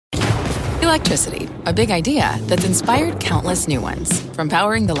Electricity, a big idea that's inspired countless new ones. From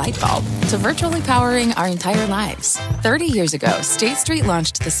powering the light bulb to virtually powering our entire lives. 30 years ago, State Street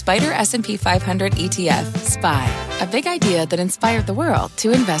launched the Spider S&P 500 ETF, SPY. A big idea that inspired the world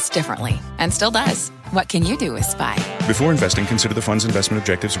to invest differently. And still does. What can you do with SPY? Before investing, consider the fund's investment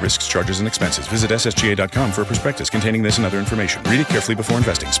objectives, risks, charges, and expenses. Visit ssga.com for a prospectus containing this and other information. Read it carefully before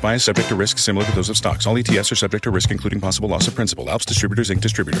investing. SPY is subject to risks similar to those of stocks. All ETFs are subject to risk, including possible loss of principal. Alps Distributors, Inc.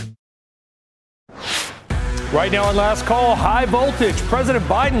 Distributor. Right now on Last Call, high voltage. President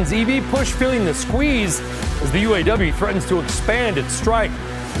Biden's EV push feeling the squeeze as the UAW threatens to expand its strike.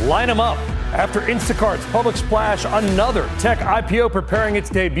 Line them up. After Instacart's public splash, another tech IPO preparing its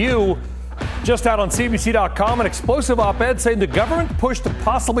debut. Just out on CBC.com, an explosive op-ed saying the government push to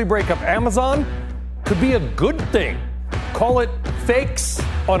possibly break up Amazon could be a good thing. Call it fakes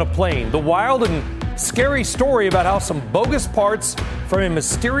on a plane. The wild and scary story about how some bogus parts from a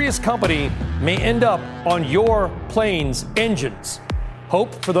mysterious company may end up on your plane's engines.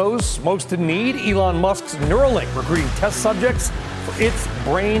 Hope for those most in need. Elon Musk's Neuralink recruiting test subjects for its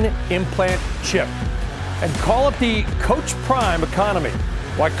brain implant chip. And call it the Coach Prime economy.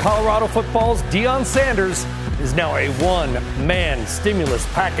 Why Colorado football's Deion Sanders is now a one-man stimulus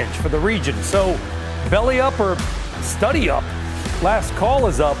package for the region. So belly up or study up. Last Call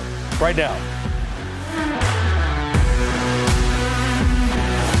is up right now.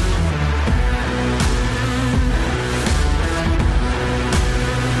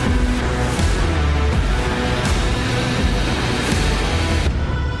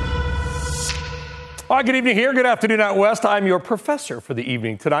 All right, good evening here. Good afternoon out west. I'm your professor for the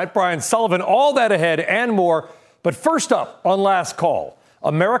evening tonight, Brian Sullivan. All that ahead and more. But first up on Last Call,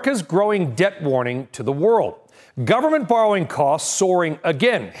 America's growing debt warning to the world. Government borrowing costs soaring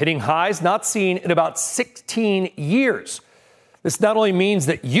again, hitting highs not seen in about 16 years. This not only means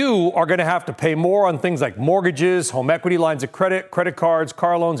that you are going to have to pay more on things like mortgages, home equity lines of credit, credit cards,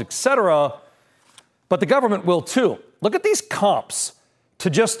 car loans, etc., but the government will too. Look at these comps to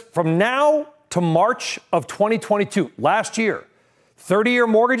just from now to March of 2022, last year. 30-year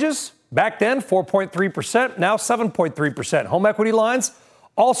mortgages, back then 4.3%, now 7.3%. Home equity lines,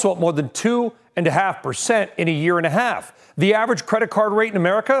 also up more than 2.5% in a year and a half. The average credit card rate in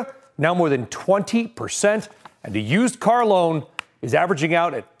America, now more than 20%. And a used car loan is averaging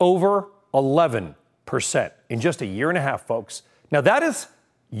out at over 11% in just a year and a half, folks. Now, that is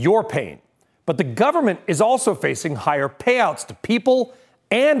your pain. But the government is also facing higher payouts to people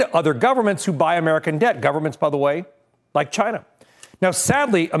and other governments who buy American debt. Governments, by the way, like China. Now,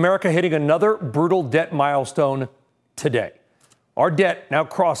 sadly, America hitting another brutal debt milestone today. Our debt now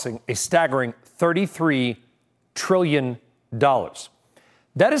crossing a staggering $33 trillion.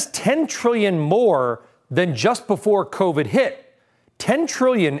 That is $10 trillion more than just before COVID hit. $10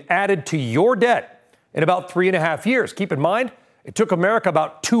 trillion added to your debt in about 3.5 years. Keep in mind, it took America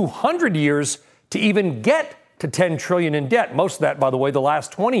about 200 years to even get to $10 trillion in debt. Most of that, by the way, the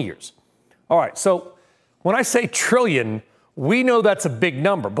last 20 years. All right, so when I say trillion, we know that's a big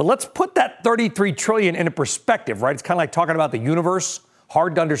number. But let's put that $33 trillion into perspective, right? It's kind of like talking about the universe,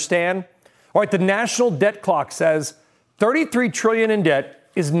 hard to understand. All right, the national debt clock says $33 trillion in debt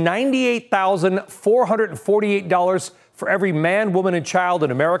is $98,448 for every man, woman, and child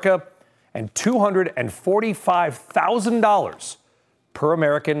in America, and $245,000 per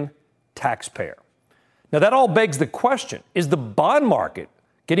American taxpayer. Now, that all begs the question, is the bond market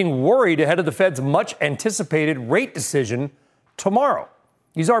getting worried ahead of the Fed's much-anticipated rate decision tomorrow?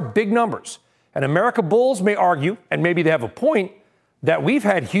 These are big numbers. And America bulls may argue, and maybe they have a point, that we've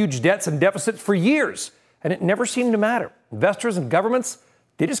had huge debts and deficits for years, and it never seemed to matter. Investors and governments,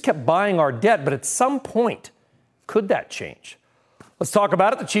 they just kept buying our debt, but at some point, could that change? Let's talk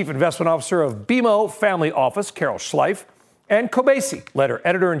about it. The Chief Investment Officer of BMO Family Office, Carol Schleif, and Cobasi letter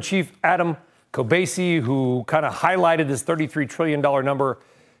Editor-in-Chief Adam Cobasi, who kind of highlighted this $33 trillion number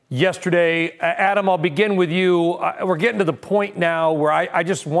yesterday. Adam, I'll begin with you. We're getting to the point now where I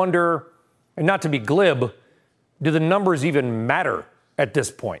just wonder, and not to be glib, do the numbers even matter at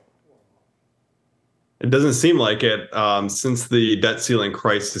this point? It doesn't seem like it. Since the debt ceiling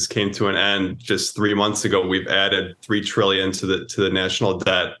crisis came to an end just 3 months ago, we've added $3 trillion to the national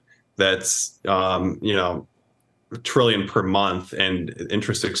debt. That's $1 trillion per month, and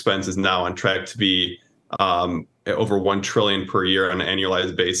interest expense is now on track to be over $1 trillion per year on an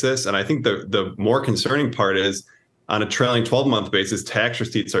annualized basis. And I think the more concerning part is on a trailing 12-month basis, tax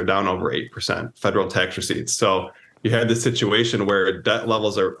receipts are down over 8%, federal tax receipts. So you had this situation where debt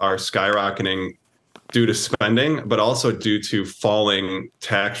levels are skyrocketing due to spending, but also due to falling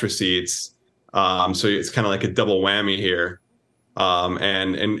tax receipts. So it's kind of like a double whammy here.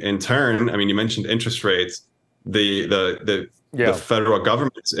 And in turn, I mean, you mentioned interest rates. The federal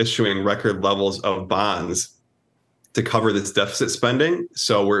government is issuing record levels of bonds to cover this deficit spending.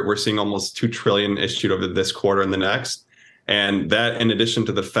 So we're seeing almost 2 trillion issued over this quarter and the next. And that, in addition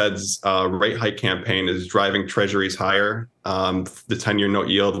to the Fed's rate hike campaign, is driving treasuries higher. The 10-year note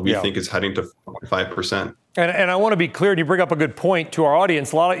yield, we think, is heading to 5%. And I want to be clear, and you bring up a good point to our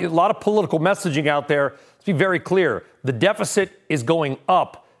audience. A lot of political messaging out there. Let's be very clear. The deficit is going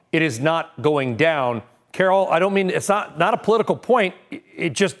up. It is not going down. Carol, I don't mean it's not a political point.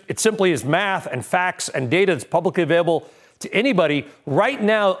 It simply is math and facts and data that's publicly available to anybody. Right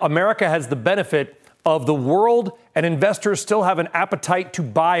now, America has the benefit of the world, and investors still have an appetite to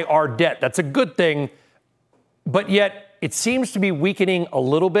buy our debt. That's a good thing, but yet it seems to be weakening a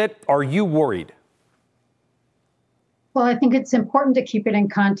little bit. Are you worried? Well, I think it's important to keep it in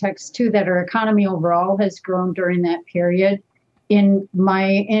context, too, that our economy overall has grown during that period. In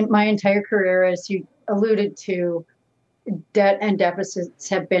my entire career, as you alluded to, debt and deficits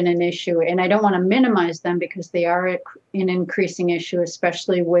have been an issue. And I don't want to minimize them because they are an increasing issue,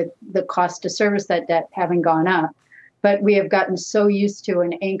 especially with the cost to service that debt having gone up. But we have gotten so used to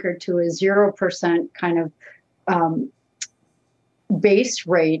and anchored to a 0% kind of base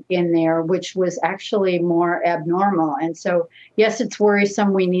rate in there, which was actually more abnormal. And so, yes, it's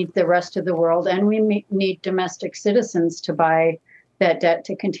worrisome. We need the rest of the world, and we need domestic citizens to buy that debt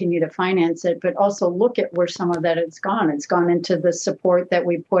to continue to finance it, but also look at where some of that has gone. It's gone into the support that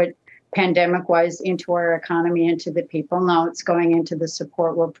we put pandemic-wise into our economy, into the people. Now it's going into the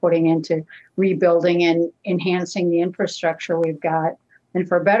support we're putting into rebuilding and enhancing the infrastructure we've got. And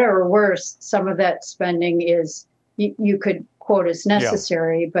for better or worse, some of that spending is, you could quote as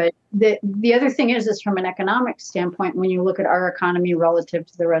necessary. Yeah. But the other thing is from an economic standpoint, when you look at our economy relative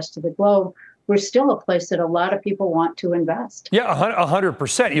to the rest of the globe, we're still a place that a lot of people want to invest. Yeah,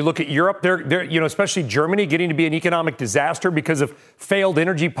 100%. You look at Europe, they're especially Germany, getting to be an economic disaster because of failed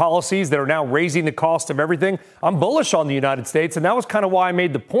energy policies that are now raising the cost of everything. I'm bullish on the United States, and that was kind of why I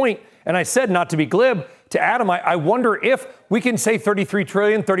made the point. And I said, not to be glib, to Adam, I wonder if we can say 33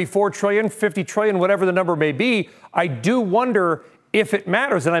 trillion, 34 trillion, 50 trillion, whatever the number may be. I do wonder if it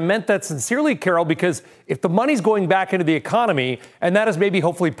matters. And I meant that sincerely, Carol, because if the money's going back into the economy, and that is maybe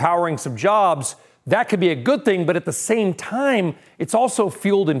hopefully powering some jobs, that could be a good thing. But at the same time, it's also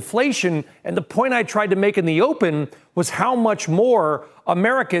fueled inflation. And the point I tried to make in the open was how much more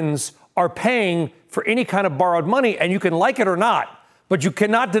Americans are paying for any kind of borrowed money. And you can like it or not, but you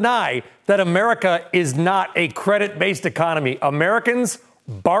cannot deny that America is not a credit-based economy. Americans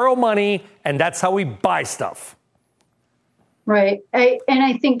borrow money, and that's how we buy stuff. Right.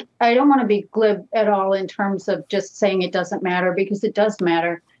 I think I don't want to be glib at all in terms of just saying it doesn't matter, because it does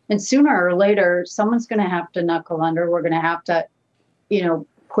matter. And sooner or later, someone's going to have to knuckle under. We're going to have to,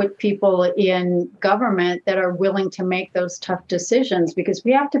 put people in government that are willing to make those tough decisions, because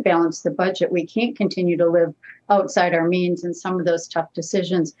we have to balance the budget. We can't continue to live outside our means in some of those tough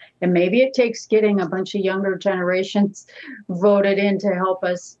decisions. And maybe it takes getting a bunch of younger generations voted in to help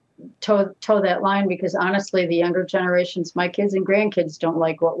us toe that line, because honestly, the younger generations, my kids and grandkids, don't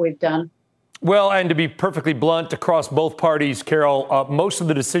like what we've done. Well, and to be perfectly blunt, across both parties, Carol, most of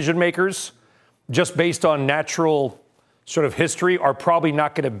the decision makers, just based on natural sort of history, are probably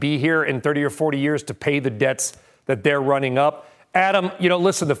not going to be here in 30 or 40 years to pay the debts that they're running up. Adam,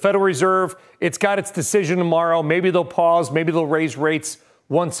 listen, the Federal Reserve, it's got its decision tomorrow. Maybe they'll pause. Maybe they'll raise rates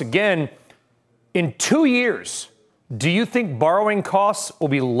once again. In 2 years, do you think borrowing costs will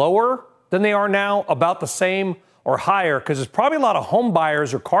be lower than they are now, about the same, or higher? Because there's probably a lot of home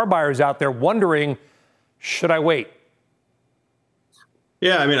buyers or car buyers out there wondering, should I wait?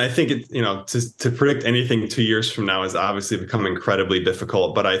 Yeah, I mean, I think to predict anything 2 years from now is obviously become incredibly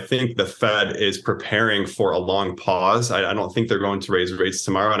difficult. But I think the Fed is preparing for a long pause. I don't think they're going to raise rates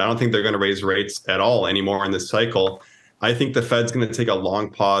tomorrow, and I don't think they're going to raise rates at all anymore in this cycle. I think the Fed's going to take a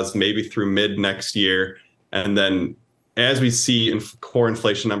long pause, maybe through mid next year, and then as we see core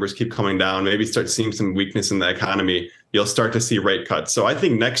inflation numbers keep coming down, maybe start seeing some weakness in the economy, you'll start to see rate cuts. So I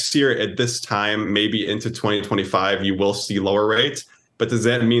think next year at this time, maybe into 2025, you will see lower rates. But does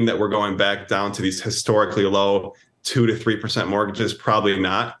that mean that we're going back down to these historically low 2 to 3% mortgages? Probably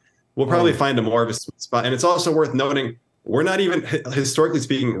not. We'll probably find a more of a sweet spot. And it's also worth noting, we're not even, historically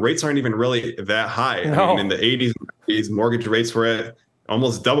speaking, rates aren't even really that high. No. I mean, in the 80s and 90s, mortgage rates were at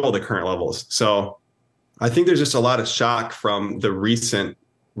almost double the current levels. So I think there's just a lot of shock from the recent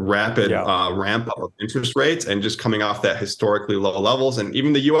rapid ramp up of interest rates and just coming off that historically low levels. And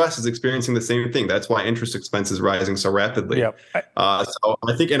even the U.S. is experiencing the same thing. That's why interest expense is rising so rapidly. So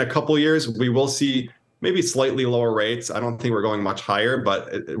I think in a couple of years, we will see maybe slightly lower rates. I don't think we're going much higher,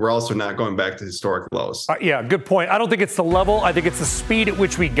 but we're also not going back to historic lows. Yeah, good point. I don't think it's the level. I think it's the speed at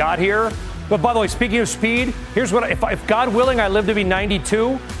which we got here. But by the way, speaking of speed, here's what, if God willing, I live to be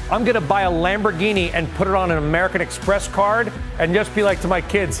 92, I'm going to buy a Lamborghini and put it on an American Express card and just be like to my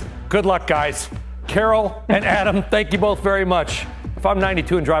kids, good luck, guys. Carol and Adam, thank you both very much. If I'm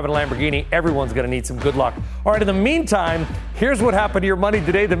 92 and driving a Lamborghini, everyone's going to need some good luck. All right, in the meantime, here's what happened to your money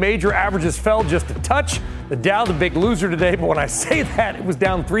today. The major averages fell just a touch. The Dow, the big loser today, but when I say that, it was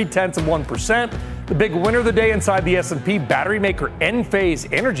down 0.3%. The big winner of the day inside the S&P, battery maker Enphase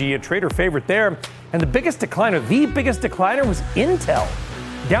Energy, a trader favorite there. And the biggest decliner was Intel,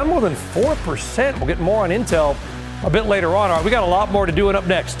 down more than 4%. We'll get more on Intel a bit later on. All right, we got a lot more to do. And up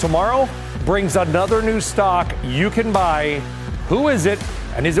next, tomorrow brings another new stock you can buy. Who is it,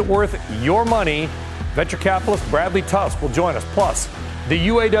 and is it worth your money? Venture capitalist Bradley Tusk will join us. Plus, the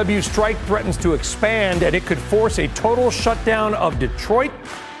UAW strike threatens to expand, and it could force a total shutdown of Detroit.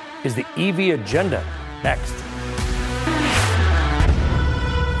 Is the EV agenda next?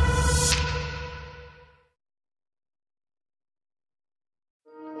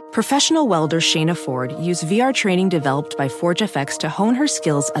 Professional welder Shayna Ford used VR training developed by ForgeFX to hone her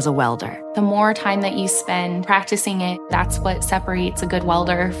skills as a welder. The more time that you spend practicing it, that's what separates a good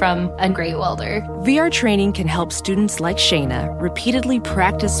welder from a great welder. VR training can help students like Shayna repeatedly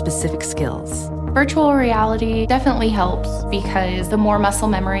practice specific skills. Virtual reality definitely helps because the more muscle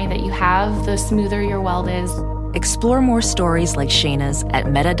memory that you have, the smoother your weld is. Explore more stories like Shayna's at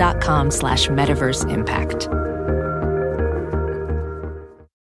meta.com/metaverseimpact.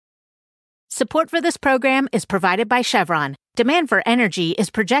 Support for this program is provided by Chevron. Demand for energy is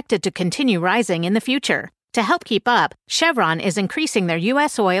projected to continue rising in the future. To help keep up, Chevron is increasing their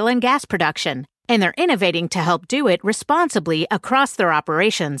U.S. oil and gas production, and they're innovating to help do it responsibly across their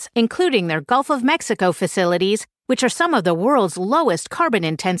operations, including their Gulf of Mexico facilities, which are some of the world's lowest carbon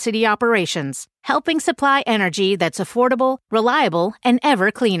intensity operations, helping supply energy that's affordable, reliable, and ever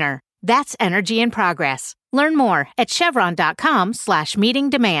cleaner. That's energy in progress. Learn more at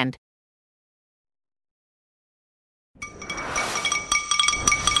chevron.com/meeting demand.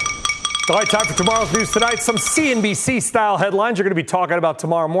 All right, time for tomorrow's news tonight. Some CNBC-style headlines you're going to be talking about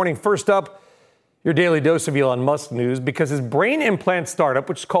tomorrow morning. First up, your daily dose of Elon Musk news, because his brain implant startup,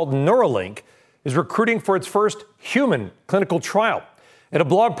 which is called Neuralink, is recruiting for its first human clinical trial. In a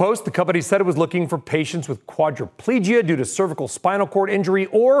blog post, the company said it was looking for patients with quadriplegia due to cervical spinal cord injury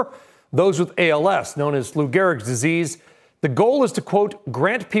or those with ALS, known as Lou Gehrig's disease. The goal is to, quote,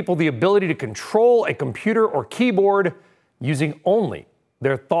 grant people the ability to control a computer or keyboard using only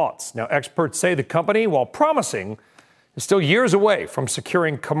their thoughts. Now, experts say the company, while promising, is still years away from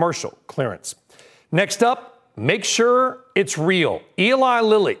securing commercial clearance. Next up, make sure it's real. Eli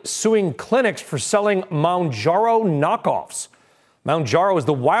Lilly suing clinics for selling Mounjaro knockoffs. Mounjaro is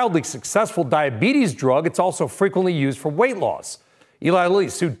the wildly successful diabetes drug. It's also frequently used for weight loss. Eli Lilly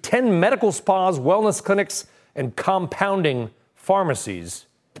sued 10 medical spas, wellness clinics, and compounding pharmacies,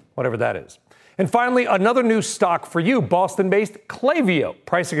 whatever that is. And finally, another new stock for you, Boston-based Klaviyo,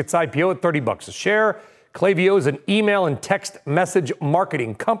 pricing its IPO at $30 a share. Klaviyo is an email and text message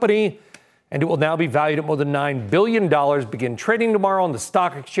marketing company, and it will now be valued at more than $9 billion. Begin trading tomorrow on the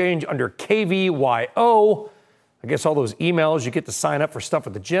stock exchange under KVYO. I guess all those emails you get to sign up for stuff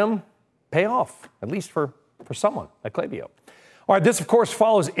at the gym pay off, at least for someone like Klaviyo. All right, this, of course,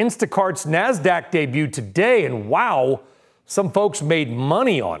 follows Instacart's NASDAQ debut today, and wow, some folks made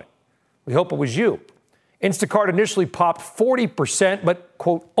money on it. We hope it was you. Instacart initially popped 40%, but,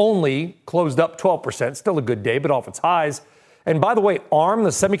 quote, only closed up 12%. Still a good day, but off its highs. And by the way, ARM,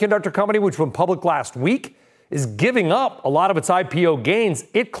 the semiconductor company, which went public last week, is giving up a lot of its IPO gains.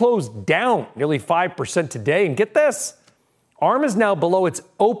 It closed down nearly 5% today. And get this, ARM is now below its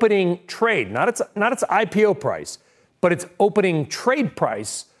opening trade, not its IPO price, but its opening trade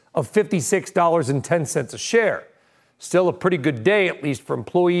price of $56.10 a share. Still a pretty good day, at least for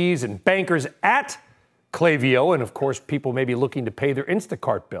employees and bankers at Klaviyo, and of course, people may be looking to pay their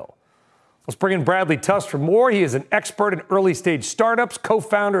Instacart bill. Let's bring in Bradley Tusk for more. He is an expert in early-stage startups,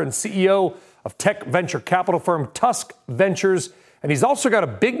 co-founder and CEO of tech venture capital firm Tusk Ventures, and he's also got a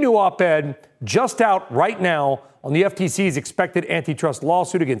big new op-ed just out right now on the FTC's expected antitrust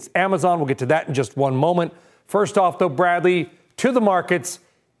lawsuit against Amazon. We'll get to that in just one moment. First off, though, Bradley, to the markets.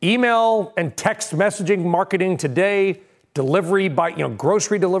 Email and text messaging marketing today, delivery by,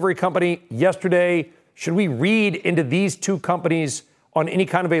 grocery delivery company yesterday. Should we read into these two companies on any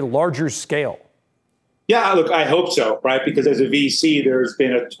kind of a larger scale? Yeah, look, I hope so, right? Because as a VC, there's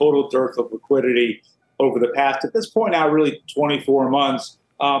been a total dearth of liquidity over the past, at this point now, really 24 months.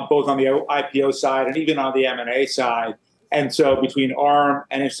 both on the IPO side and even on the M&A side. And so between ARM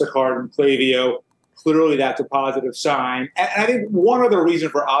and Instacart and Klaviyo, clearly that's a positive sign. And I think one other reason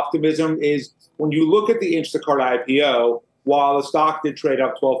for optimism is when you look at the Instacart IPO, while the stock did trade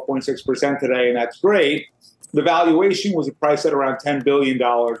up 12.6% today, and that's great, the valuation was priced at around $10 billion,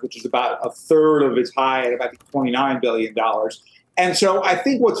 which is about a third of its high at about $29 billion. And so I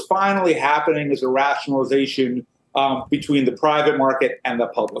think what's finally happening is a rationalization between the private market and the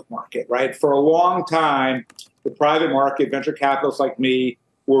public market, right? For a long time, the private market, venture capitalists like me,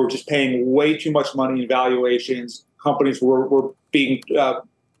 were just paying way too much money in valuations. Companies were being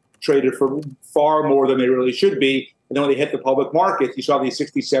traded for far more than they really should be. And then when they hit the public market, you saw these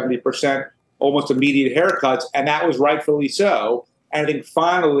 60, 70% almost immediate haircuts, and that was rightfully so. And I think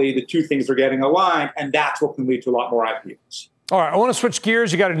finally the two things are getting aligned, and that's what can lead to a lot more IPOs. All right, I want to switch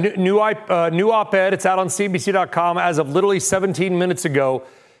gears. You got a new op-ed. It's out on CNBC.com as of literally 17 minutes ago.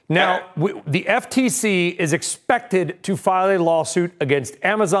 Now, the FTC is expected to file a lawsuit against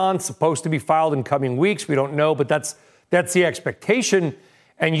Amazon, supposed to be filed in coming weeks. We don't know, but that's the expectation.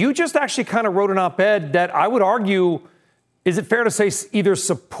 And you just actually kind of wrote an op-ed that I would argue, is it fair to say, either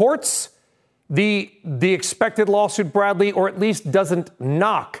supports the expected lawsuit, Bradley, or at least doesn't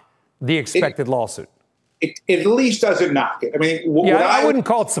knock the expected lawsuit? It at least doesn't knock it. I mean, I wouldn't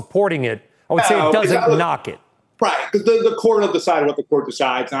call it supporting it. I would say it doesn't knock it. Right, because the court will decide what the court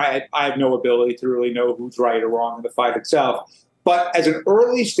decides, and I have no ability to really know who's right or wrong in the fight itself. But as an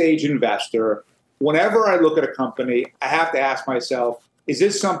early stage investor, whenever I look at a company, I have to ask myself, is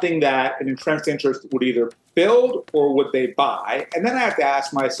this something that an entrenched interest would either build or would they buy? And then I have to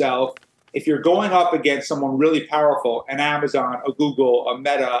ask myself, if you're going up against someone really powerful, an Amazon, a Google, a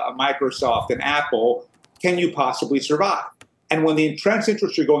Meta, a Microsoft, an Apple, can you possibly survive? And when the entrenched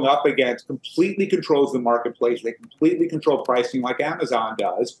interest you're going up against completely controls the marketplace, they completely control pricing like Amazon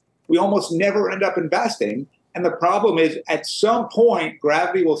does, we almost never end up investing. And the problem is, at some point,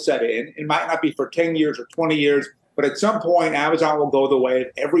 gravity will set in. It might not be for 10 years or 20 years, but at some point, Amazon will go the way of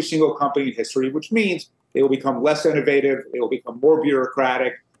every single company in history, which means they will become less innovative, they will become more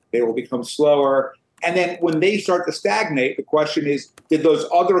bureaucratic, they will become slower. And then when they start to stagnate, the question is, did those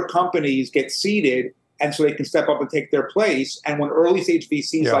other companies get seeded and so they can step up and take their place? And when early stage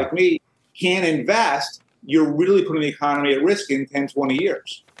VCs like me can't invest, you're really putting the economy at risk in 10, 20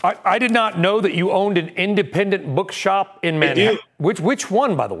 years. I did not know that you owned an independent bookshop in Manhattan. Which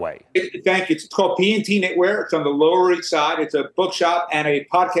one, by the way? Thank you. It's called P&T Knitwear. It's on the Lower East Side. It's a bookshop and a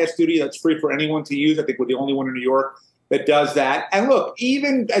podcast studio that's free for anyone to use. I think we're the only one in New York that does that. And look,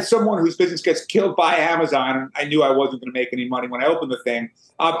 even as someone whose business gets killed by Amazon, I knew I wasn't going to make any money when I opened the thing,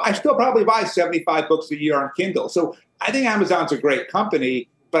 I still probably buy 75 books a year on Kindle. So I think Amazon's a great company,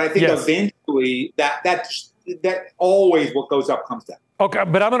 but I think eventually that always what goes up comes down. Okay,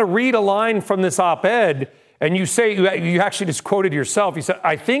 but I'm going to read a line from this op-ed, and you say, you actually just quoted yourself. You said,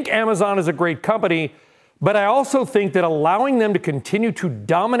 I think Amazon is a great company, but I also think that allowing them to continue to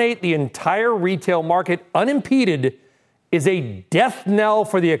dominate the entire retail market unimpeded is a death knell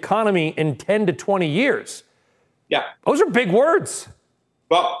for the economy in 10 to 20 years. Yeah. Those are big words.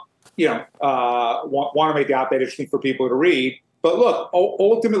 Well, want to make the op-ed interesting for people to read. But look,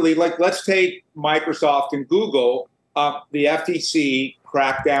 ultimately, let's take Microsoft and Google. The FTC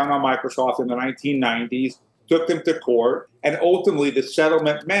cracked down on Microsoft in the 1990s, took them to court, and ultimately the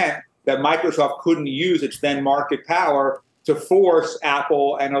settlement meant that Microsoft couldn't use its then market power to force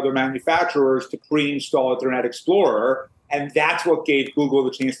Apple and other manufacturers to pre-install Internet Explorer. And that's what gave Google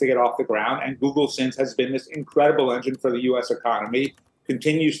the chance to get off the ground. And Google since has been this incredible engine for the U.S. economy,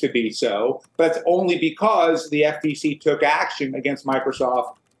 continues to be so. But it's only because the FTC took action against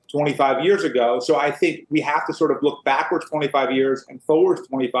Microsoft 25 years ago. So I think we have to sort of look backwards 25 years and forwards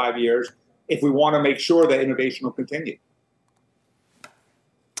 25 years if we want to make sure that innovation will continue.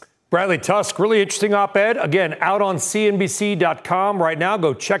 Bradley Tusk, really interesting op-ed. Again, out on CNBC.com right now.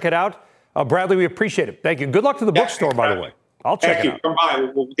 Go check it out. Bradley, we appreciate it. Thank you. Good luck to the bookstore, by the way. I'll check it out. Come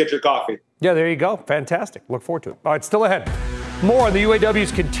by. We'll get your coffee. Yeah, there you go. Fantastic. Look forward to it. All right, still ahead. More on the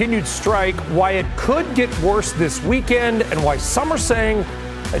UAW's continued strike, why it could get worse this weekend, and why some are saying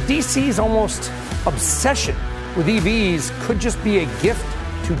DC's almost obsession with EVs could just be a gift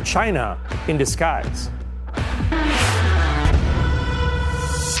to China in disguise.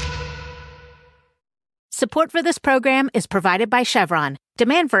 Support for this program is provided by Chevron.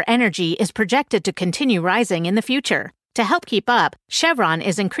 Demand for energy is projected to continue rising in the future. To help keep up, Chevron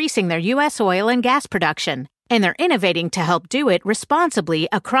is increasing their U.S. oil and gas production, and they're innovating to help do it responsibly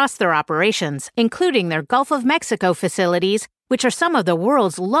across their operations, including their Gulf of Mexico facilities, which are some of the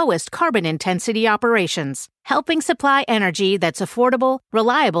world's lowest carbon intensity operations, helping supply energy that's affordable,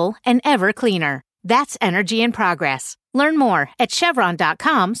 reliable, and ever cleaner. That's energy in progress. Learn more at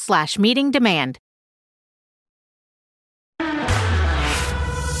chevron.com/meeting demand. All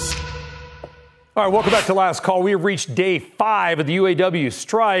right, welcome back to Last Call. We have reached day 5 of the UAW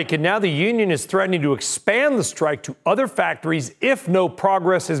strike, and now the union is threatening to expand the strike to other factories if no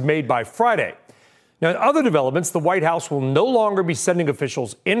progress is made by Friday. Now, in other developments, the White House will no longer be sending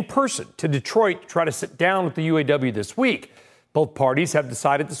officials in person to Detroit to try to sit down with the UAW this week. Both parties have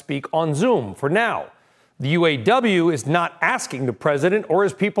decided to speak on Zoom for now. The UAW is not asking the president or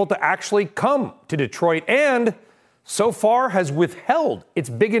his people to actually come to Detroit and so far has withheld its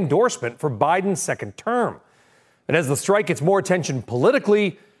big endorsement for Biden's second term. And as the strike gets more attention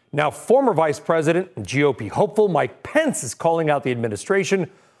politically, now former Vice President and GOP hopeful Mike Pence is calling out the administration,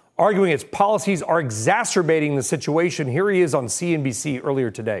 arguing its policies are exacerbating the situation. Here he is on CNBC earlier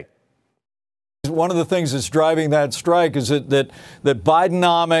today. One of the things that's driving that strike is that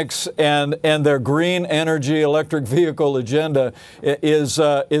Bidenomics and their green energy electric vehicle agenda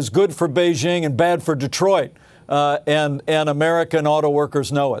is good for Beijing and bad for Detroit. And American auto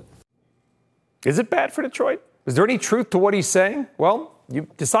workers know it. Is it bad for Detroit? Is there any truth to what he's saying? Well, you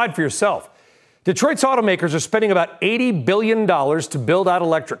decide for yourself. Detroit's automakers are spending about $80 billion to build out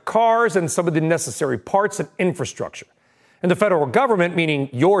electric cars and some of the necessary parts and infrastructure. And the federal government, meaning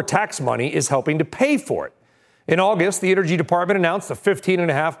your tax money, is helping to pay for it. In August, the Energy Department announced a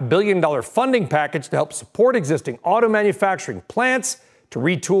 $15.5 billion funding package to help support existing auto manufacturing plants to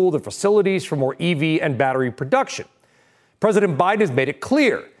retool the facilities for more EV and battery production. President Biden has made it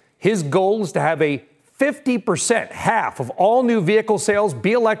clear his goal is to have a 50%, half of all new vehicle sales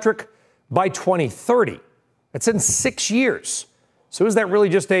be electric by 2030. That's in 6 years. So is that really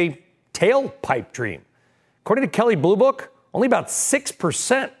just a tailpipe dream? According to Kelley Blue Book, only about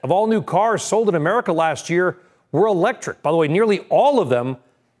 6% of all new cars sold in America last year were electric. By the way, nearly all of them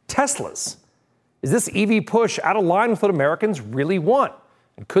Teslas. Is this EV push out of line with what Americans really want?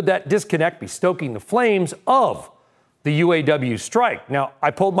 And could that disconnect be stoking the flames of the UAW strike? Now,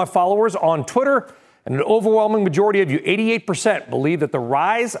 I polled my followers on Twitter, and an overwhelming majority of you, 88%, believe that the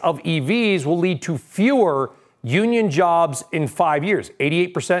rise of EVs will lead to fewer union jobs in 5 years,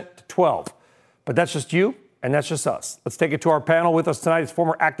 88% to 12. But that's just you, and that's just us. Let's take it to our panel. With us tonight is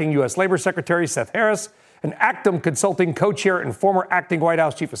former acting U.S. Labor Secretary Seth Harris, and Actum Consulting co-chair and former acting White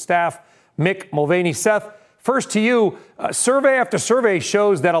House Chief of Staff Mick Mulvaney. Seth, first to you. Survey after survey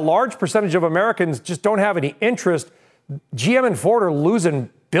shows that a large percentage of Americans just don't have any interest. GM and Ford are losing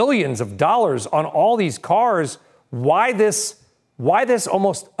billions of dollars on all these cars. Why this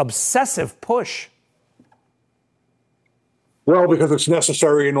almost obsessive push? Well, because it's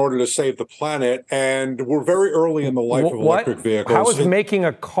necessary in order to save the planet, and we're very early in the life of electric vehicles. How is making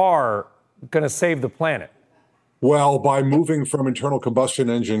a car going to save the planet? Well, by moving from internal combustion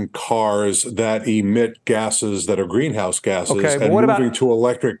engine cars that emit gases that are greenhouse gases and moving to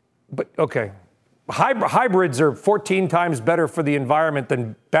electric. But okay, hybrids are 14 times better for the environment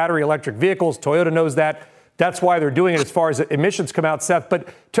than battery electric vehicles. Toyota knows that. That's why they're doing it as far as emissions come out, Seth. But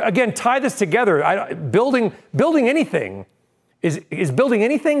to, again, tie this together, building anything, is building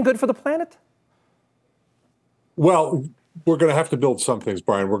anything good for the planet? Well, we're going to have to build some things,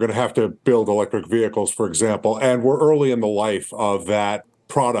 Brian. We're going to have to build electric vehicles, for example, and we're early in the life of that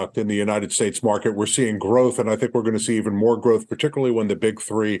product in the United States market. We're seeing growth, and I think we're going to see even more growth, particularly when the big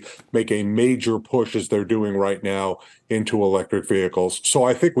three make a major push, as they're doing right now, into electric vehicles. So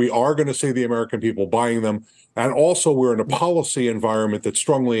I think we are going to see the American people buying them. And also, we're in a policy environment that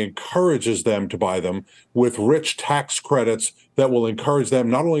strongly encourages them to buy them with rich tax credits that will encourage them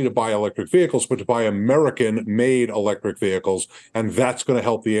not only to buy electric vehicles, but to buy American-made electric vehicles. And that's going to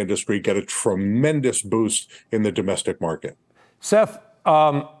help the industry get a tremendous boost in the domestic market. Seth,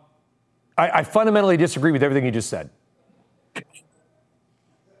 I fundamentally disagree with everything you just said.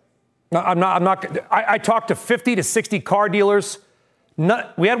 I talked to 50 to 60 car dealers.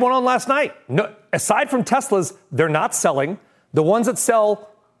 We had one on last night. Aside from Teslas, they're not selling. The ones that sell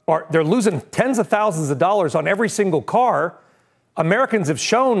they're losing tens of thousands of dollars on every single car. Americans have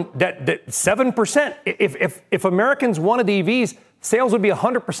shown that 7%. If Americans wanted EVs, sales would be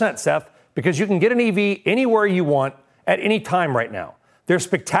 100%, Seth, because you can get an EV anywhere you want at any time right now. They're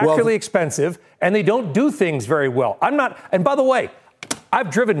spectacularly expensive, and they don't do things very well. And by the way, I've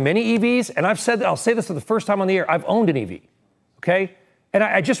driven many EVs, and I'll say this for the first time on the air, I've owned an EV, okay? And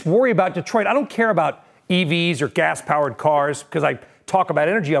I just worry about Detroit. I don't care about EVs or gas-powered cars because I talk about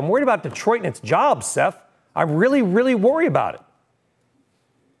energy. I'm worried about Detroit and its jobs, Seth. I really, really worry about it.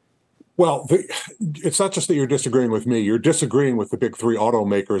 Well, it's not just that you're disagreeing with me, you're disagreeing with the big three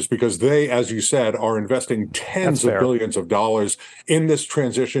automakers, because they, as you said, are investing tens of billions of dollars in this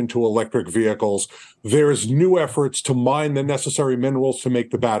transition to electric vehicles. There's new efforts to mine the necessary minerals to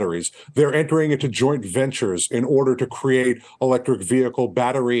make the batteries. They're entering into joint ventures in order to create electric vehicle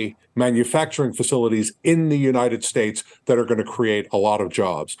battery manufacturing facilities in the United States that are going to create a lot of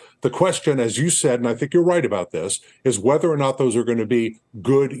jobs. The question, as you said, and I think you're right about this, is whether or not those are going to be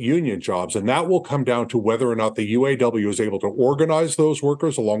good union jobs. And that will come down to whether or not the UAW is able to organize those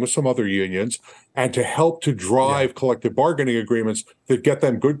workers along with some other unions and to help to drive collective bargaining agreements that get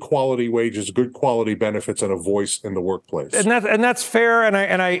them good quality wages, good quality benefits, and a voice in the workplace. And that's fair. And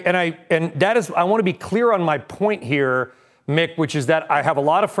that is, I want to be clear on my point here, Mick, which is that I have a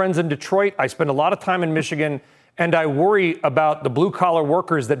lot of friends in Detroit. I spend a lot of time in Michigan, and I worry about the blue-collar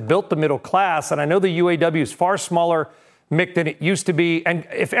workers that built the middle class. And I know the UAW is far smaller, Mick, than it used to be. And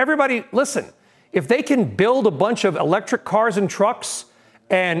if everybody, listen, if they can build a bunch of electric cars and trucks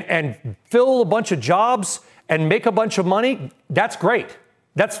and fill a bunch of jobs and make a bunch of money, that's great.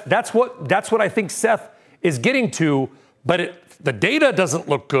 That's what I think Seth is getting to. But the data doesn't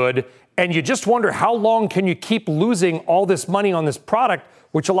look good. And you just wonder, how long can you keep losing all this money on this product,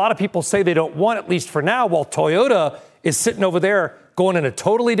 which a lot of people say they don't want, at least for now, while Toyota is sitting over there going in a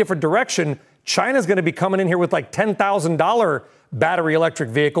totally different direction. China's going to be coming in here with like $10,000 battery electric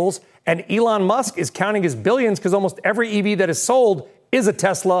vehicles. And Elon Musk is counting his billions because almost every EV that is sold is a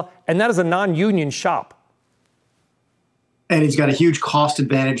Tesla, and that is a non-union shop. And he's got a huge cost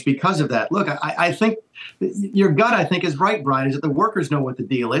advantage because of that. Look, I think your gut, I think, is right, Brian, is that the workers know what the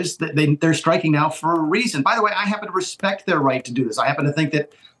deal is. They're striking now for a reason. By the way, I happen to respect their right to do this. I happen to think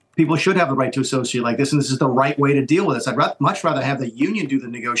that people should have the right to associate like this, and this is the right way to deal with this. I'd much rather have the union do the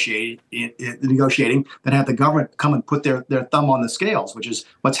negotiating than have the government come and put their thumb on the scales, which is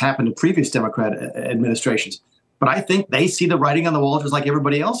what's happened to previous Democrat administrations. But I think they see the writing on the wall just like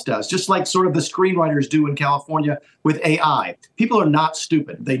everybody else does, just like sort of the screenwriters do in California with AI. People are not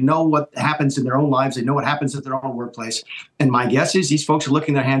stupid. They know what happens in their own lives. They know what happens at their own workplace. And my guess is these folks are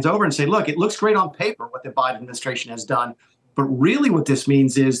looking their hands over and say, look, it looks great on paper what the Biden administration has done. But really what this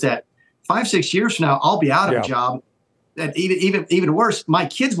means is that 5-6 years from now, I'll be out of a job. And even worse, my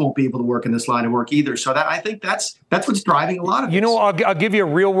kids won't be able to work in this line of work either. So that I think that's what's driving a lot of this. I'll give you a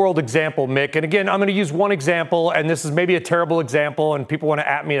real world example, Mick. And again, I'm going to use one example, and this is maybe a terrible example, and people want to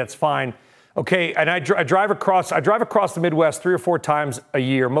at me. That's fine. Okay, and I drive across the Midwest 3 or 4 times a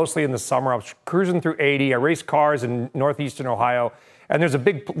year, mostly in the summer. I was cruising through 80. I race cars in northeastern Ohio, and there's a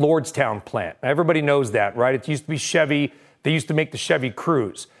big Lordstown plant. Everybody knows that, right? It used to be Chevy. They used to make the Chevy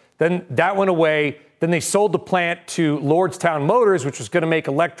Cruze. Then that went away. Then they sold the plant to Lordstown Motors, which was going to make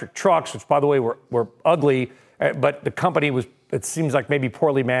electric trucks, which, by the way, were ugly. But the company was, it seems like, maybe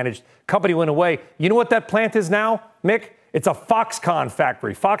poorly managed. Company went away. You know what that plant is now, Mick? It's a Foxconn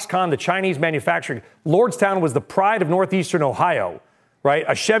factory. Foxconn, the Chinese manufacturing. Lordstown was the pride of northeastern Ohio, right?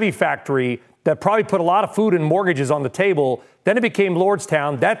 A Chevy factory that probably put a lot of food and mortgages on the table. Then it became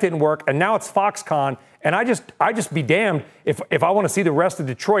Lordstown. That didn't work. And now it's Foxconn. And I just be damned if I want to see the rest of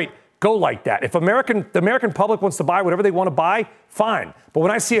Detroit go like that. If the American public wants to buy whatever they want to buy, fine. But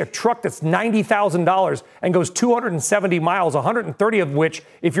when I see a truck that's $90,000 and goes 270 miles, 130 of which,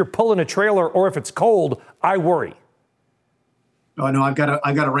 if you're pulling a trailer or if it's cold, I worry. Oh no, I've got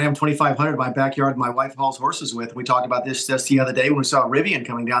a Ram 2500 in my backyard. My wife hauls horses with. We talked about this just the other day when we saw Rivian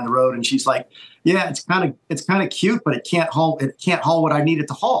coming down the road, and she's like, "Yeah, it's kind of cute, but it can't haul what I need it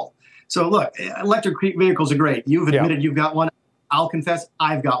to haul." So look, electric vehicles are great. You've admitted you've got one. I'll confess,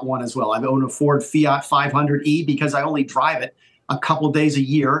 I've got one as well. I own a Ford Fiat 500e because I only drive it a couple of days a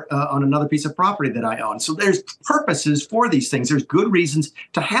year on another piece of property that I own. So there's purposes for these things. There's good reasons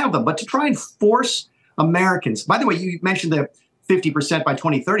to have them, but to try and force Americans. By the way, you mentioned the 50% by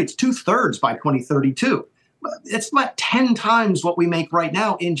 2030. It's 2/3 by 2032. It's about 10 times what we make right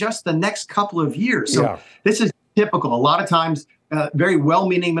now in just the next couple of years. So this is typical. A lot of times, very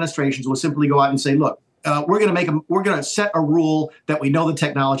well-meaning administrations will simply go out and say, look, we're going to set a rule that we know the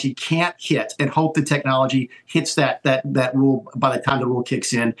technology can't hit and hope the technology hits that rule by the time the rule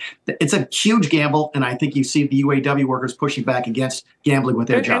kicks in. It's a huge gamble, and I think you see the UAW workers pushing back against gambling with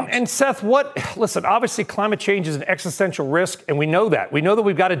their jobs. And Seth, listen, obviously climate change is an existential risk, and we know that. We know that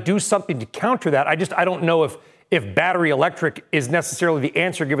we've got to do something to counter that. I don't know if battery electric is necessarily the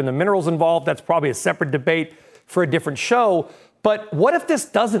answer given the minerals involved. That's probably a separate debate for a different show. But what if this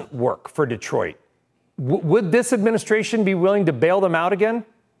doesn't work for Detroit? Would this administration be willing to bail them out again?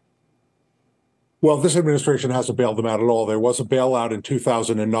 Well, this administration hasn't bailed them out at all. There was a bailout in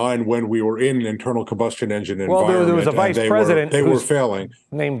 2009 when we were in an internal combustion engine environment. Well, there was a vice president they were failing.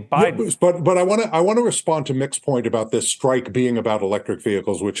 Named Biden. But I want to respond to Mick's point about this strike being about electric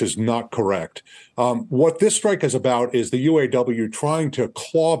vehicles, which is not correct. What this strike is about is the UAW trying to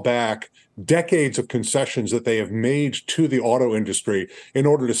claw back decades of concessions that they have made to the auto industry in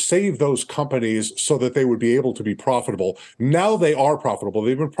order to save those companies so that they would be able to be profitable. Now they are profitable.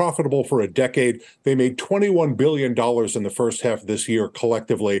 They've been profitable for a decade. They made $21 billion in the first half of this year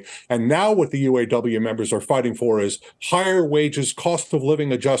collectively. And now what the UAW members are fighting for is higher wages, cost of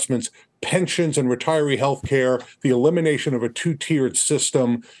living adjustments, pensions and retiree health care, the elimination of a two-tiered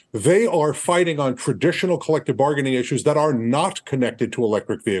system. They are fighting on traditional collective bargaining issues that are not connected to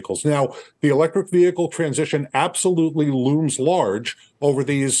electric vehicles. Now, the electric vehicle transition absolutely looms large over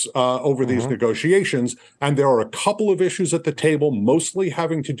these negotiations, and there are a couple of issues at the table, mostly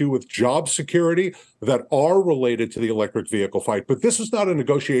having to do with job security, that are related to the electric vehicle fight. But this is not a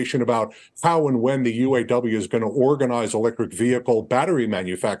negotiation about how and when the UAW is going to organize electric vehicle battery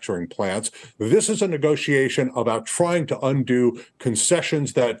manufacturing plants. This is a negotiation about trying to undo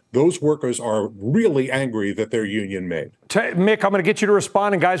concessions that those workers are really angry that their union made. Mick, I'm going to get you to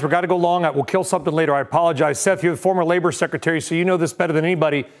respond. And guys, we've got to go long. We'll kill something later. I apologize. Seth, you're the former labor secretary, so you know this better than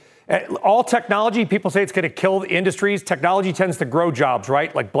anybody. All technology, people say it's going to kill the industries. Technology tends to grow jobs,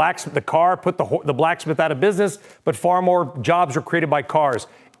 right? Like blacksmith, the car put the blacksmith out of business, but far more jobs are created by cars.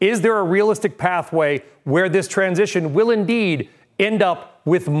 Is there a realistic pathway where this transition will indeed end up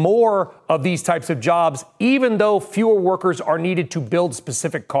with more of these types of jobs, even though fewer workers are needed to build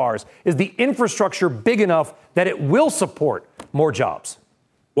specific cars? Is the infrastructure big enough that it will support more jobs?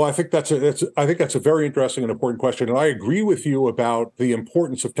 Well, I think that's a very interesting and important question. And I agree with you about the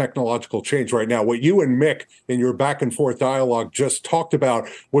importance of technological change right now. What you and Mick in your back and forth dialogue just talked about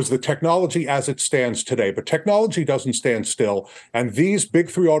was the technology as it stands today. But technology doesn't stand still. And these big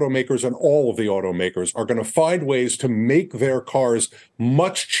three automakers and all of the automakers are going to find ways to make their cars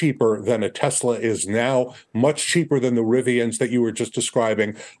much cheaper than a Tesla is now, much cheaper than the Rivians that you were just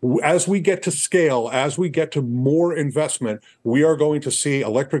describing. As we get to scale, as we get to more investment, we are going to see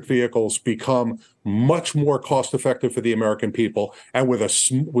electric vehicles become much more cost effective for the American people. And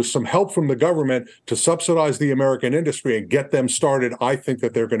with some help from the government to subsidize the American industry and get them started, I think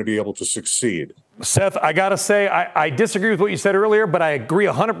that they're going to be able to succeed. Seth, I got to say, I disagree with what you said earlier, but I agree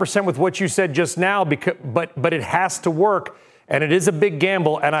 100% with what you said just now, but it has to work. And it is a big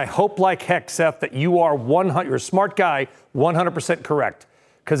gamble. And I hope like heck, Seth, that you are you're a smart guy, 100% correct.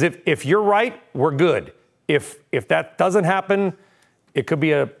 Because if you're right, we're good. If that doesn't happen, it could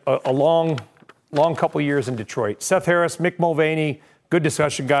be a long couple years in Detroit. Seth Harris, Mick Mulvaney, good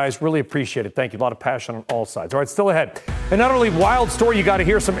discussion, guys. Really appreciate it. Thank you. A lot of passion on all sides. All right, still ahead. And not only wild story you got to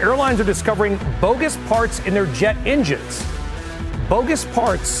hear, some airlines are discovering bogus parts in their jet engines. Bogus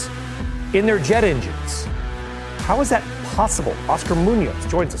parts in their jet engines. How is that possible? Oscar Munoz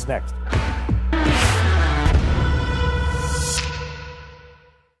joins us next.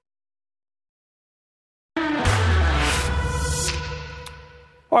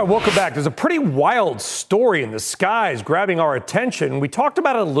 All right, welcome back. There's a pretty wild story in the skies grabbing our attention. We talked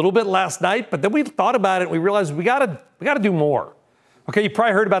about it a little bit last night, but then we thought about it and we realized we gotta do more. Okay, you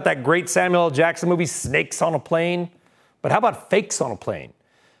probably heard about that great Samuel L. Jackson movie, Snakes on a Plane. But how about fakes on a plane?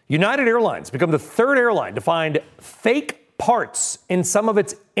 United Airlines become the third airline to find fake parts in some of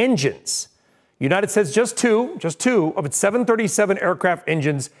its engines. United says just two of its 737 aircraft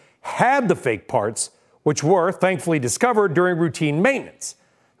engines had the fake parts, which were thankfully discovered during routine maintenance.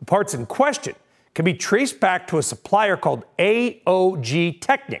 The parts in question can be traced back to a supplier called AOG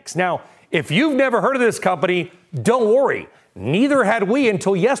Technics. Now, if you've never heard of this company, don't worry. Neither had we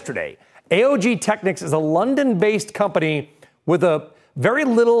until yesterday. AOG Technics is a London-based company with a very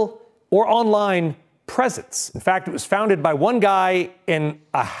little or online presence. In fact, it was founded by one guy in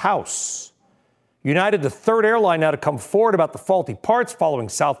a house. United, the third airline now to come forward about the faulty parts following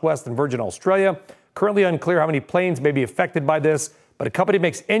Southwest and Virgin Australia. Currently unclear how many planes may be affected by this, but a company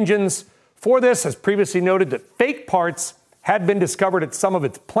makes engines for this has previously noted that fake parts had been discovered at some of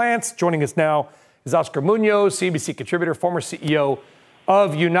its plants. Joining us now is Oscar Munoz, CNBC contributor, former CEO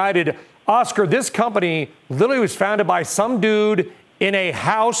of United. Oscar, this company literally was founded by some dude in a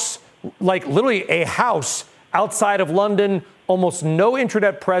house, like literally a house outside of London, almost no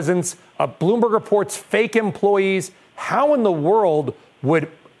internet presence. Bloomberg reports fake employees. How in the world would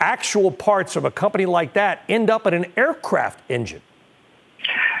actual parts from a company like that end up in an aircraft engine?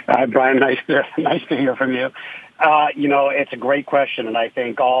 Brian, nice to hear from you. It's a great question, and I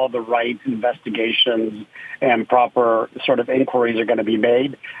think all the right investigations and proper sort of inquiries are going to be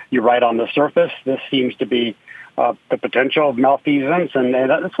made. You're right on the surface. This seems to be the potential of malfeasance, and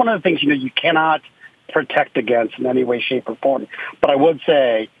that's one of the things, you cannot protect against in any way, shape, or form. But I would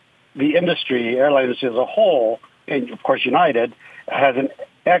say the industry, airline industry as a whole, and of course United, has an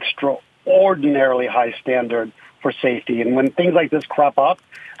extraordinarily high standard for safety. And when things like this crop up,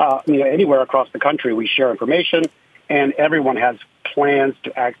 anywhere across the country, we share information, and everyone has plans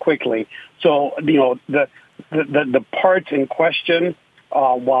to act quickly. So, the parts in question,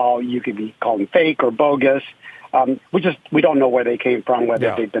 while you could be called them fake or bogus, we don't know where they came from,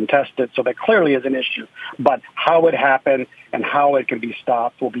 whether they've been tested. So that clearly is an issue. But how it happened and how it can be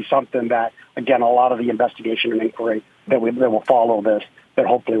stopped will be something that, again, a lot of the investigation and inquiry that will follow this, that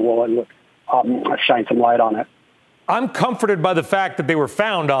hopefully will shine some light on it. I'm comforted by the fact that they were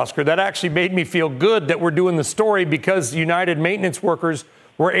found, Oscar. That actually made me feel good that we're doing the story because United maintenance workers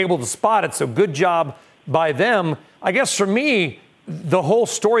were able to spot it. So good job by them. I guess for me, the whole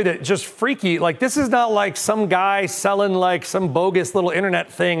story that just freaky, like this is not like some guy selling like some bogus little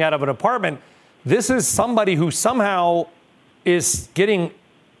internet thing out of an apartment. This is somebody who somehow is getting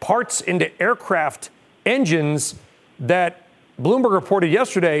parts into aircraft engines that Bloomberg reported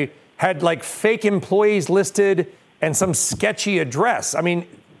yesterday had like fake employees listed and some sketchy address. I mean,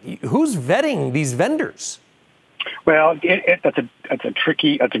 who's vetting these vendors? Well, that's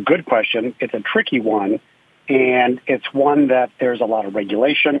a good question. It's a tricky one. And it's one that there's a lot of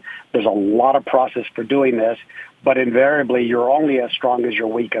regulation. There's a lot of process for doing this. But invariably, you're only as strong as your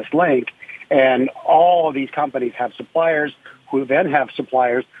weakest link. And all of these companies have suppliers who then have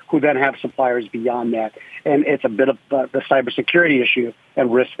suppliers who then have suppliers beyond that. And it's a bit of the cybersecurity issue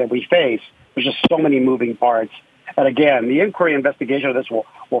and risk that we face. There's just so many moving parts. And again, the inquiry investigation of this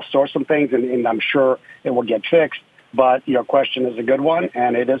will source some things, and I'm sure it will get fixed. But your question is a good one,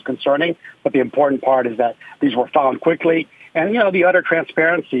 and it is concerning. But the important part is that these were found quickly. And, the utter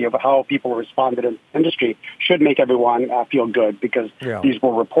transparency of how people responded in the industry should make everyone feel good because these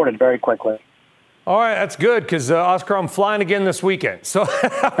were reported very quickly. All right, that's good because, Oscar, I'm flying again this weekend. So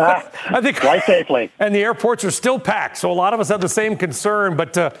I think fly safely. And the airports are still packed. So a lot of us have the same concern,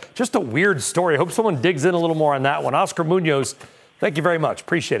 but just a weird story. I hope someone digs in a little more on that one. Oscar Munoz, thank you very much.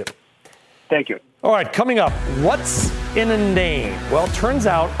 Appreciate it. Thank you. All right, coming up, what's in a name? Well, turns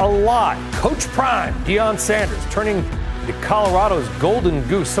out a lot. Coach Prime, Deion Sanders, turning to Colorado's golden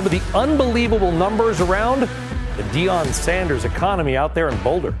goose. Some of the unbelievable numbers around the Deion Sanders economy out there in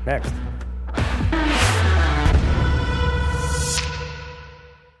Boulder. Next.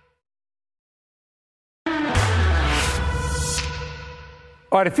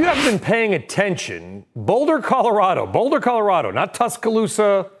 All right, if you haven't been paying attention, Boulder, Colorado, not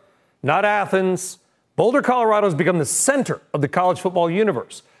Tuscaloosa, not Athens. Boulder, Colorado has become the center of the college football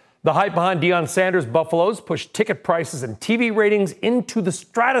universe. The hype behind Deion Sanders' Buffaloes pushed ticket prices and TV ratings into the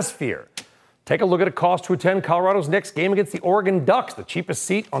stratosphere. Take a look at a cost to attend Colorado's next game against the Oregon Ducks. The cheapest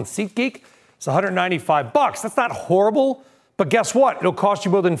seat on SeatGeek is $195. That's not horrible, but guess what? It'll cost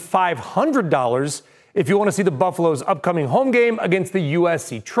you more than $500 if you want to see the Buffaloes' upcoming home game against the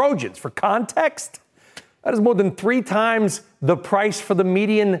USC Trojans. For context, that is more than 3 times the price for the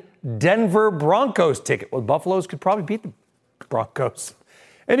median Denver Broncos ticket. Well, Buffaloes could probably beat the Broncos.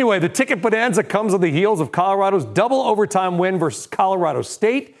 Anyway, the ticket bonanza comes on the heels of Colorado's double overtime win versus Colorado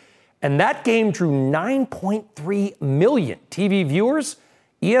State. And that game drew 9.3 million TV viewers,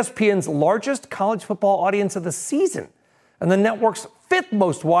 ESPN's largest college football audience of the season, and the network's 5th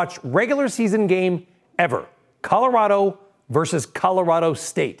most watched regular season game ever. Colorado versus Colorado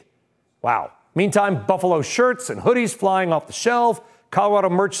State. Wow. Meantime, Buffalo shirts and hoodies flying off the shelf. Colorado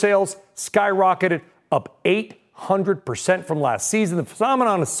merch sales skyrocketed, up 800% from last season. The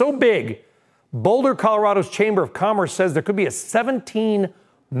phenomenon is so big, Boulder, Colorado's Chamber of Commerce says there could be a $17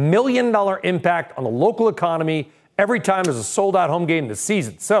 million impact on the local economy every time there's a sold-out home game this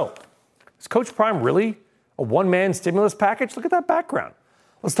season. So, is Coach Prime really a one-man stimulus package? Look at that background.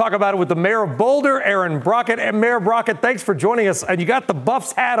 Let's talk about it with the mayor of Boulder, Aaron Brockett. And Mayor Brockett, thanks for joining us. And you got the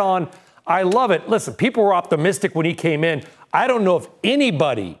Buffs hat on. I love it. Listen, people were optimistic when he came in. I don't know if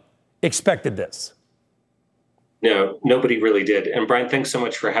anybody expected this. No, nobody really did. And Brian, thanks so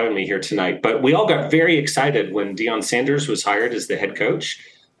much for having me here tonight. But we all got very excited when Deion Sanders was hired as the head coach.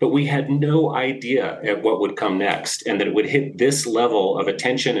 But we had no idea at what would come next and that it would hit this level of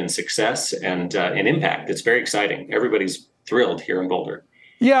attention and success and impact. It's very exciting. Everybody's thrilled here in Boulder.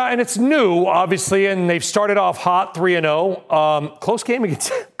 Yeah, and it's new, obviously, and they've started off hot 3-0. Close game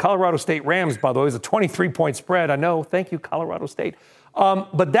against Colorado State Rams, by the way. It was a 23-point spread. I know. Thank you, Colorado State.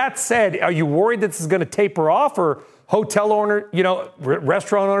 But that said, are you worried that this is going to taper off, or hotel owner,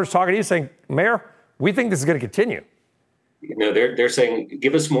 restaurant owners talking to you saying, Mayor, we think this is going to continue? They're saying,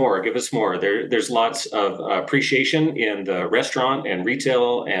 give us more, give us more. There's lots of appreciation in the restaurant and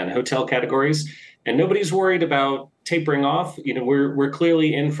retail and hotel categories, and nobody's worried about tapering off. We're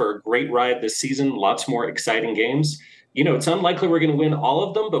clearly in for a great ride this season. Lots more exciting games. It's unlikely we're going to win all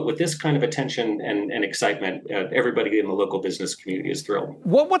of them, but with this kind of attention and excitement, everybody in the local business community is thrilled.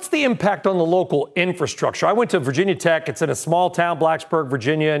 What's the impact on the local infrastructure? I went to Virginia Tech. It's in a small town, Blacksburg,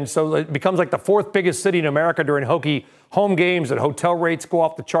 Virginia, and so it becomes like the fourth biggest city in America during Hokie home games, and hotel rates go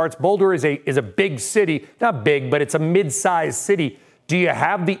off the charts. Boulder is a big city, not big, but it's a mid-sized city. Do you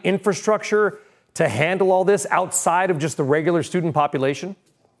have the infrastructure to handle all this outside of just the regular student population?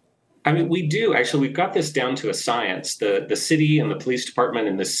 I mean, we do. Actually, we've got this down to a science. The city and the police department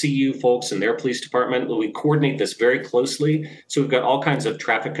and the CU folks and their police department, we coordinate this very closely. So we've got all kinds of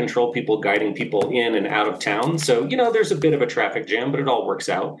traffic control people guiding people in and out of town. So, there's a bit of a traffic jam, but it all works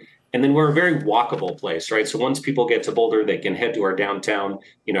out. And then we're a very walkable place, right? So once people get to Boulder, they can head to our downtown,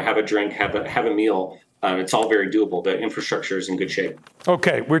 have a drink, have a meal. It's all very doable. The infrastructure is in good shape.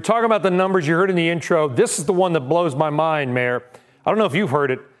 Okay, we're talking about the numbers you heard in the intro. This is the one that blows my mind, Mayor. I don't know if you've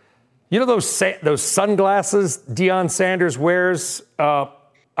heard it. Those sunglasses Deion Sanders wears? I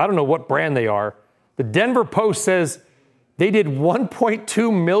don't know what brand they are. The Denver Post says they did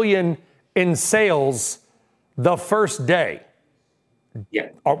 $1.2 million in sales the first day. Yeah.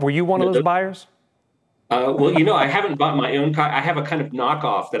 Were you one of those buyers? I haven't bought my own car. I have a kind of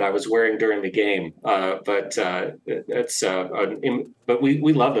knockoff that I was wearing during the game, but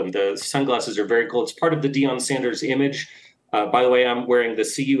we love them. The sunglasses are very cool. It's part of the Deion Sanders image. By the way, I'm wearing the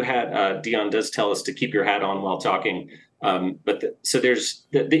CU hat. Deion does tell us to keep your hat on while talking. So there's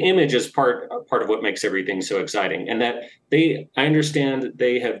the image is part of what makes everything so exciting. And that I understand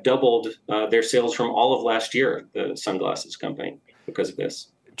they have doubled their sales from all of last year, the sunglasses company, because of this.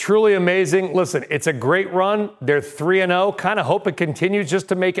 Truly amazing. Listen, it's a great run. They're 3-0. Kind of hope it continues just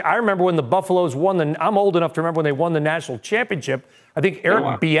to make it. I remember when the Buffaloes won I'm old enough to remember when they won the national championship. I think Eric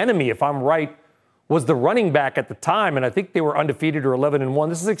Bieniemy, if I'm right, was the running back at the time, and I think they were undefeated or 11-1.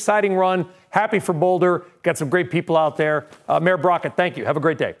 This is an exciting run. Happy for Boulder. Got some great people out there. Mayor Brockett, thank you. Have a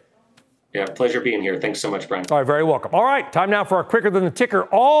great day. Yeah, pleasure being here. Thanks so much, Brian. All right, very welcome. All right, time now for our Quicker Than the Ticker.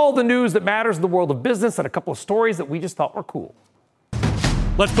 All the news that matters in the world of business and a couple of stories that we just thought were cool.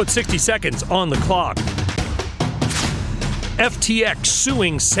 Let's put 60 seconds on the clock. FTX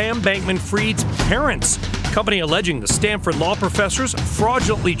suing Sam Bankman-Fried's parents. Company alleging the Stanford law professors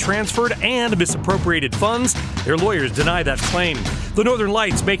fraudulently transferred and misappropriated funds. Their lawyers deny that claim. The Northern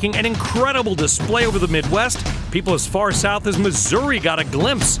Lights making an incredible display over the Midwest. People as far south as Missouri got a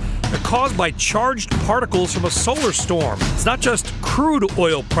glimpse. They're caused by charged particles from a solar storm. It's not just crude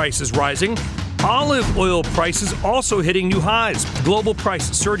oil prices rising. Olive oil prices also hitting new highs. Global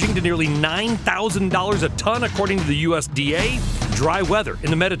prices surging to nearly $9,000 a ton, according to the USDA. Dry weather in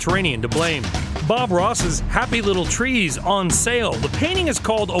the Mediterranean to blame. Bob Ross's Happy Little Trees on sale. The painting is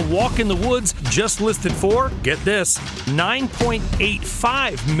called A Walk in the Woods, just listed for, get this,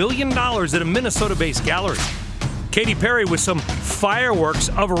 $9.85 million at a Minnesota-based gallery. Katy Perry with some fireworks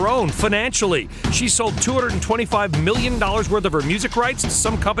of her own financially. She sold $225 million worth of her music rights to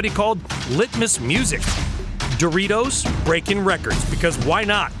some company called Litmus Music. Doritos breaking records, because why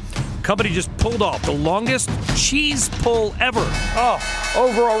not? Company just pulled off the longest cheese pull ever. Oh,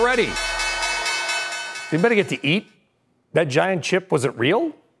 over already. Did anybody get to eat that giant chip? Was it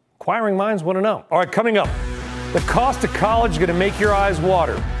real? Inquiring minds want to know. All right, coming up. The cost of college is going to make your eyes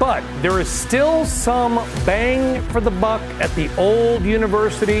water, but there is still some bang for the buck at the old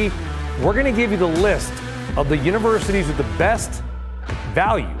university. We're going to give you the list of the universities with the best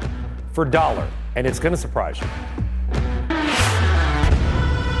value for dollar, and it's going to surprise you.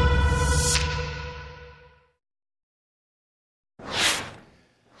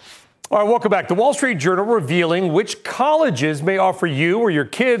 All right, welcome back. The Wall Street Journal revealing which colleges may offer you or your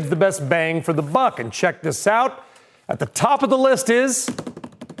kids the best bang for the buck. And check this out. At the top of the list is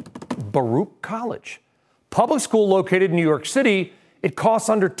Baruch College. Public school located in New York City. It costs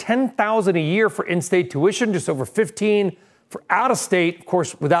under $10,000 a year for in-state tuition, just over $15,000 for out-of-state. Of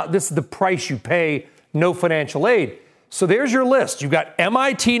course, without this is the price you pay, no financial aid. So there's your list. You've got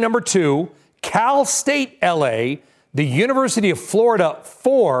MIT number 2, Cal State LA, the University of Florida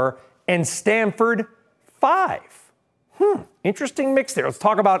 4, and Stanford 5. Interesting mix there. Let's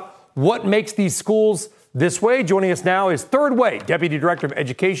talk about what makes these schools this way. Joining us now is Third Way Deputy Director of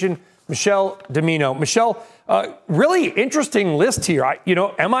Education, Michelle Domino. Michelle, really interesting list here.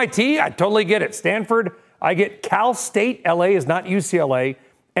 MIT, I totally get it. Stanford, I get Cal State, LA is not UCLA,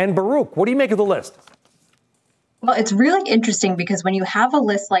 and Baruch. What do you make of the list? Well, it's really interesting because when you have a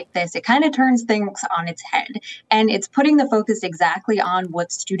list like this, it kind of turns things on its head. And it's putting the focus exactly on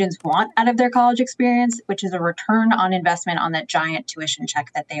what students want out of their college experience, which is a return on investment on that giant tuition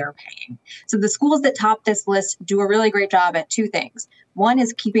check that they are paying. So the schools that top this list do a really great job at two things. One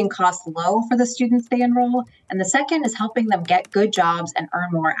is keeping costs low for the students they enroll. And the second is helping them get good jobs and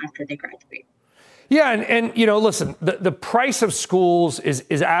earn more after they graduate. Yeah, and you know, listen, the price of schools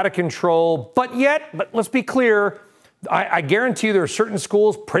is out of control, but let's be clear, I guarantee you there are certain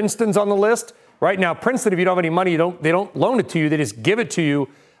schools, Princeton's on the list. Right now, Princeton, if you don't have any money, they don't loan it to you, they just give it to you.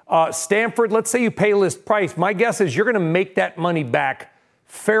 Stanford, let's say you pay list price. My guess is you're going to make that money back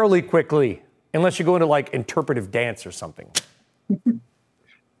fairly quickly, unless you go into like interpretive dance or something.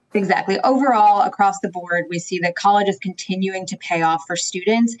 Exactly. Overall, across the board, we see that college is continuing to pay off for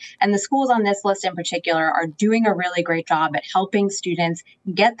students. And the schools on this list in particular are doing a really great job at helping students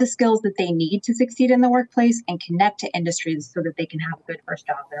get the skills that they need to succeed in the workplace and connect to industries so that they can have a good first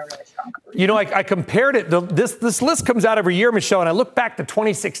job and a really strong career. You know, I compared it. This list comes out every year, Michelle, and I look back to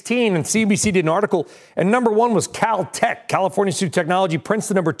 2016, and CNBC did an article, and number one was Caltech, California Institute of Technology,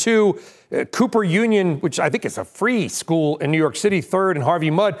 Princeton number two, Cooper Union, which I think is a free school in New York City, third, and Harvey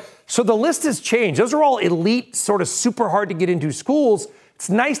Mudd. So the list has changed. Those are all elite, sort of super hard to get into schools. It's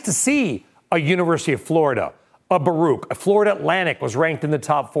nice to see a University of Florida, a Baruch, a Florida Atlantic was ranked in the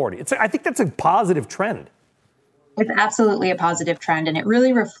top 40. I think that's a positive trend. It's absolutely a positive trend, and it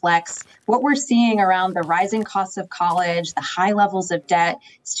really reflects what we're seeing around the rising costs of college, the high levels of debt.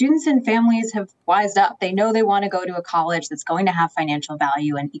 Students and families have wised up. They know they want to go to a college that's going to have financial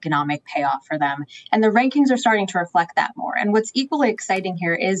value and economic payoff for them. And the rankings are starting to reflect that more. And what's equally exciting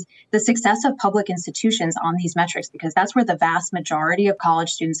here is the success of public institutions on these metrics, because that's where the vast majority of college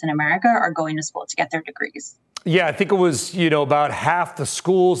students in America are going to school to get their degrees. Yeah, I think it was, about half the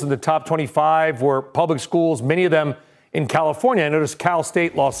schools in the top 25 were public schools, many of them in California. I noticed Cal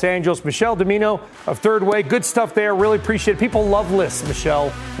State, Los Angeles. Michelle Domino of Third Way. Good stuff there. Really appreciate it. People love lists,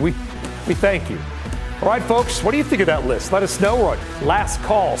 Michelle. We thank you. All right, folks, what do you think of that list? Let us know. We're on Last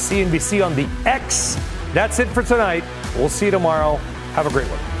Call, CNBC on the X. That's it for tonight. We'll see you tomorrow. Have a great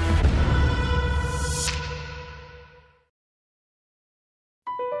one.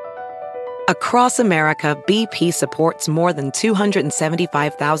 Across America, BP supports more than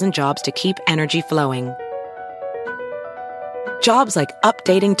 275,000 jobs to keep energy flowing. Jobs like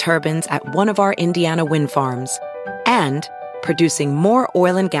updating turbines at one of our Indiana wind farms and producing more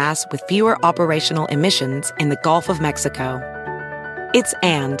oil and gas with fewer operational emissions in the Gulf of Mexico. It's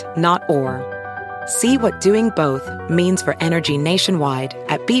and, not or. See what doing both means for energy nationwide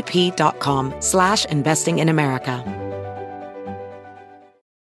at bp.com/investing in America.